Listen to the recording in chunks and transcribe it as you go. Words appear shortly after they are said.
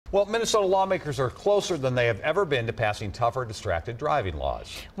Well, Minnesota lawmakers are closer than they have ever been to passing tougher distracted driving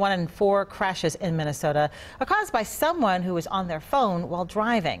laws. 1 in 4 crashes in Minnesota are caused by someone who is on their phone while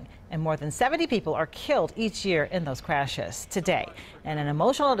driving. And more than 70 people are killed each year in those crashes. Today, in an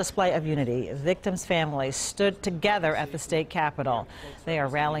emotional display of unity, victims' families stood together at the state capitol. They are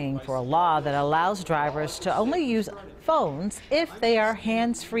rallying for a law that allows drivers to only use phones if they are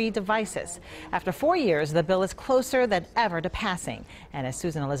hands-free devices. After 4 years, the bill is closer than ever to passing. And as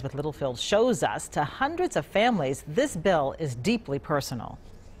Susan Elizabeth Littlefield shows us, to hundreds of families, this bill is deeply personal.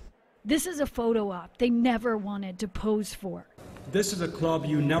 This is a photo op they never wanted to pose for. This is a club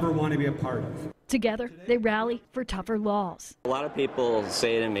you never want to be a part of. Together, they rally for tougher laws. A lot of people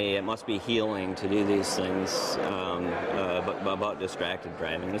say to me it must be healing to do these things about distracted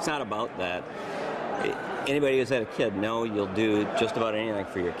driving. It's not about that. Anybody who's had a kid know you'll do just about anything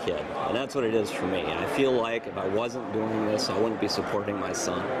for your kid. And that's what it is for me. I feel like if I wasn't doing this, I wouldn't be supporting my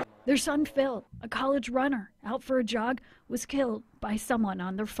son. Their son Phil, a college runner out for a jog, was killed by someone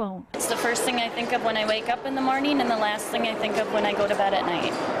on their phone. It's the first thing I think of when I wake up in the morning and the last thing I think of when I go to bed at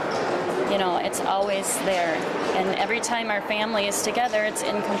night. You know, it's always there. And every time our family is together, it's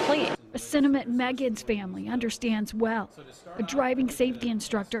incomplete. A sentiment Megan's family understands well. A driving safety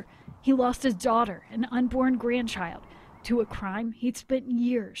instructor, he lost his daughter, an unborn grandchild, to a crime he'd spent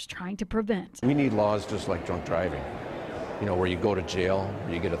years trying to prevent. We need laws just like drunk driving. You know, where you go to jail,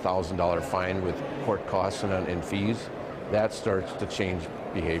 where you get a $1,000 fine with court costs and fees. That starts to change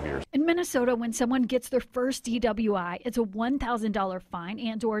behaviors. In Minnesota, when someone gets their first DWI, it's a $1,000 fine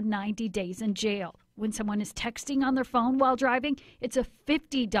and/or 90 days in jail. When someone is texting on their phone while driving, it's a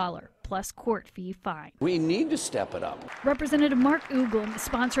 $50 plus court fee fine. We need to step it up. Representative Mark Uglum is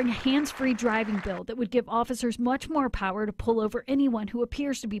sponsoring a hands-free driving bill that would give officers much more power to pull over anyone who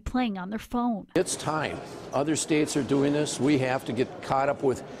appears to be playing on their phone. It's time. Other states are doing this. We have to get caught up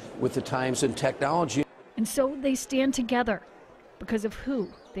with the times and technology. And so they stand together because of who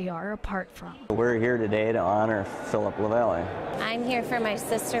they are apart from. We're here today to honor Philip LaValle. I'm here for my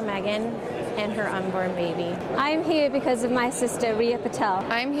sister Megan and her unborn baby. I'm here because of my sister Rhea Patel.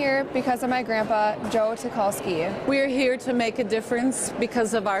 I'm here because of my grandpa Joe Tukalski. We're here to make a difference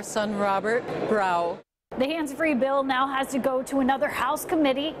because of our son Robert Brow. The hands-free bill now has to go to another House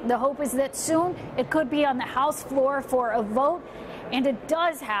committee. The hope is that soon it could be on the House floor for a vote, and it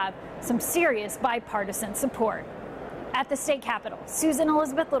does have some serious bipartisan support. At the state capitol, Susan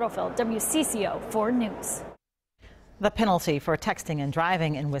Elizabeth Littlefield, WCCO 4 News. The penalty for texting and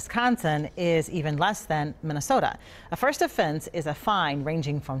driving in Wisconsin is even less than Minnesota. A first offense is a fine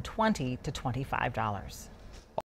ranging from $20 to $25.